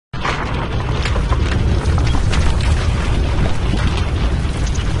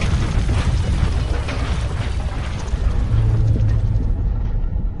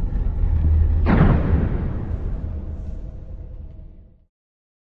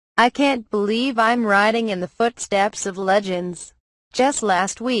I can't believe I'm riding in the footsteps of legends. Just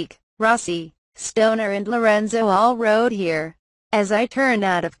last week, Rossi, Stoner and Lorenzo all rode here. As I turn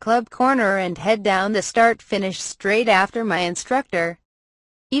out of Club Corner and head down the start-finish straight after my instructor,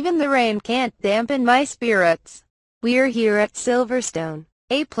 even the rain can't dampen my spirits. We're here at Silverstone,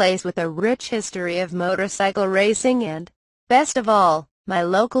 a place with a rich history of motorcycle racing and, best of all, my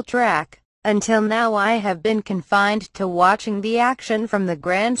local track. Until now I have been confined to watching the action from the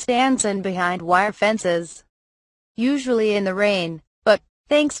grandstands and behind wire fences, usually in the rain, but,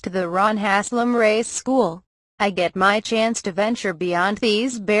 thanks to the Ron Haslam Race School, I get my chance to venture beyond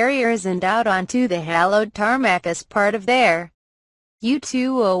these barriers and out onto the hallowed tarmac as part of their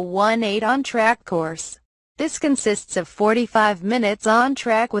U2018 on-track course. This consists of 45 minutes on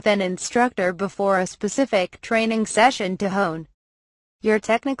track with an instructor before a specific training session to hone your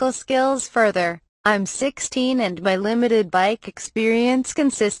technical skills further. I'm 16 and my limited bike experience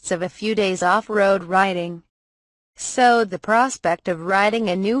consists of a few days off-road riding. So the prospect of riding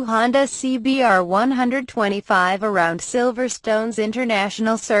a new Honda CBR 125 around Silverstone's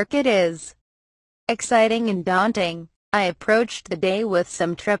international circuit is exciting and daunting. I approached the day with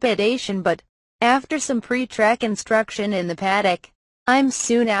some trepidation, but after some pre-track instruction in the paddock, I'm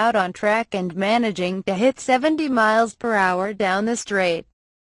soon out on track and managing to hit 70 miles per hour down the straight,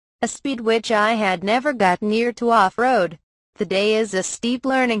 a speed which I had never got near to off-road. The day is a steep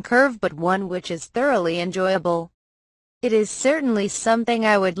learning curve, but one which is thoroughly enjoyable. It is certainly something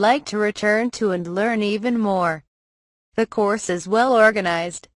I would like to return to and learn even more. The course is well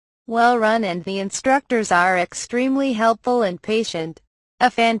organized, well run, and the instructors are extremely helpful and patient.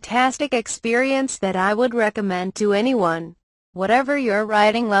 A fantastic experience that I would recommend to anyone, whatever your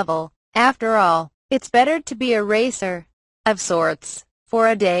riding level. After all, it's better to be a racer, of sorts, for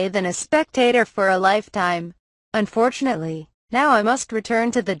a day than a spectator for a lifetime. Unfortunately, now I must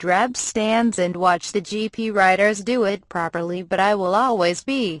return to the drab stands and watch the GP riders do it properly, but I will always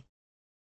be